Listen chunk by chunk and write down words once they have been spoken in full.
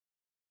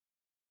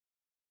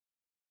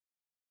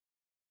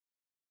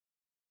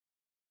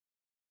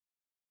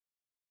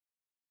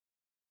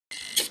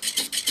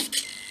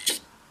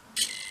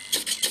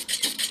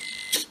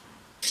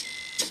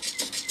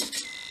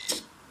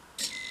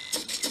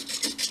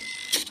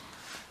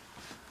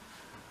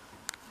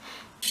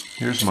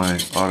Here's my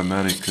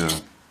automatic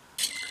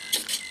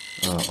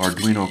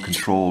Arduino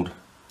controlled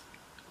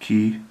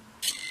key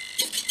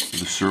for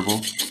the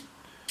servo,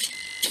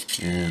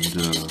 and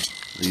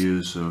I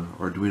use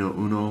Arduino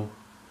Uno,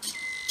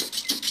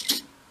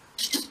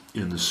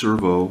 and the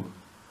servo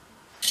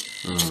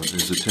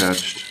is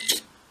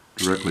attached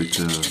directly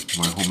to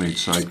my homemade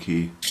side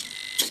key,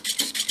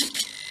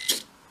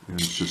 and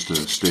it's just a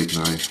steak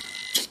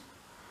knife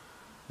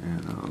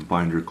and a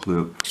binder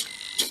clip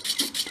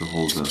to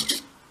hold the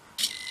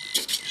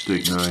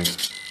steak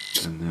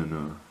knife, and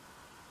then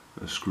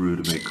a screw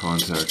to make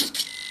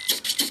contact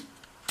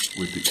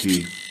with the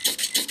key,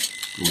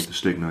 or with the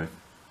steak knife,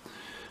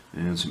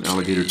 and some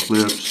alligator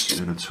clips,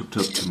 and it's hooked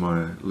up to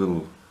my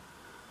little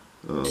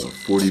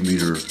 40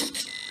 meter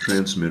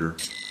transmitter,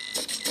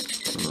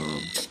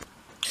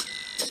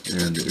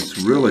 and it's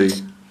really,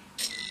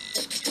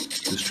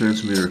 this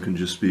transmitter can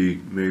just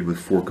be made with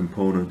 4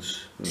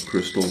 components: a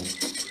crystal,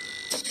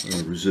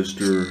 a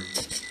resistor,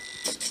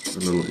 a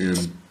little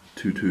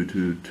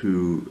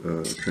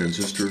N2222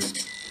 transistor,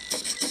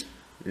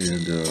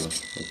 and a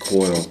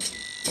coil,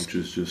 which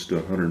is just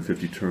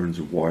 150 turns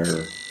of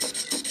wire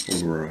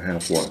over a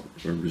half-watt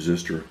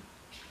resistor.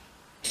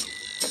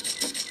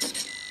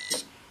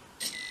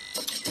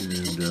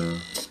 And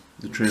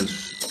the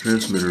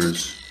transmitter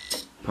is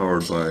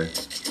powered by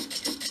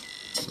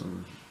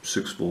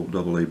 6-volt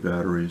AA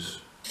batteries,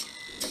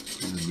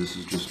 and this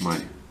is just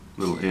my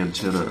little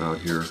antenna out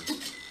here,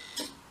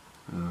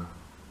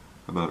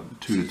 about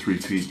 2 to 3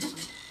 feet.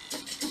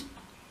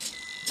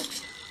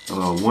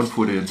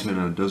 1-foot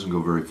antenna doesn't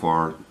go very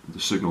far. The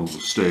signal will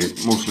stay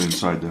mostly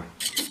inside the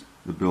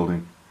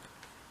building.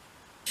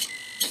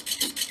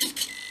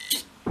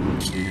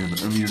 And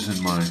I'm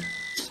using my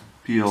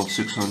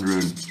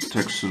PL600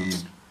 Texan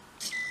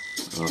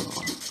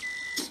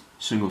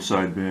single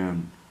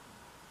sideband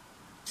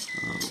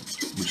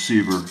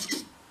receiver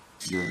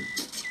that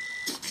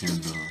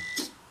can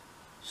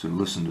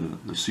listen to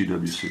the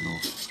CW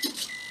signals.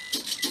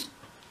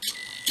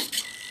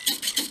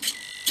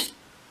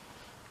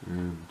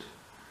 And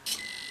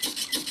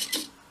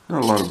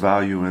not a lot of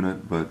value in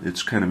it, but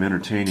it's kind of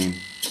entertaining.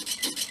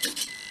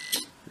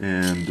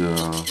 And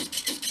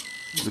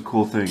the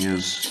cool thing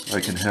is I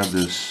can have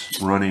this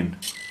running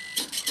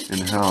in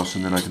the house,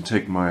 and then I can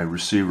take my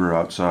receiver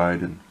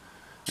outside and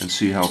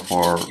see how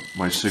far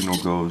my signal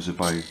goes if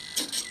I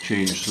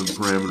change some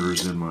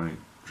parameters in my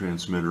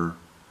transmitter,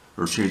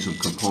 or change some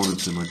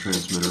components in my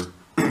transmitter,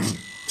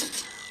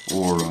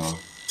 or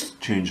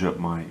change up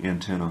my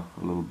antenna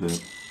a little bit.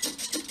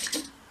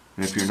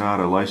 And if you're not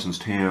a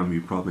licensed ham,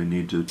 you probably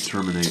need to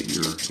terminate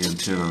your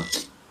antenna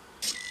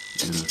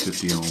in a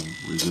 50 ohm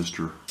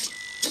resistor,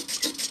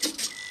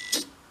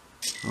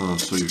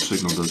 so your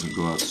signal doesn't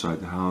go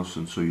outside the house,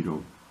 and so you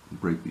don't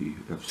break the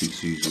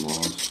FCC's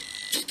laws.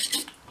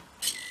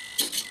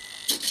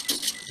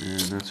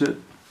 And that's it.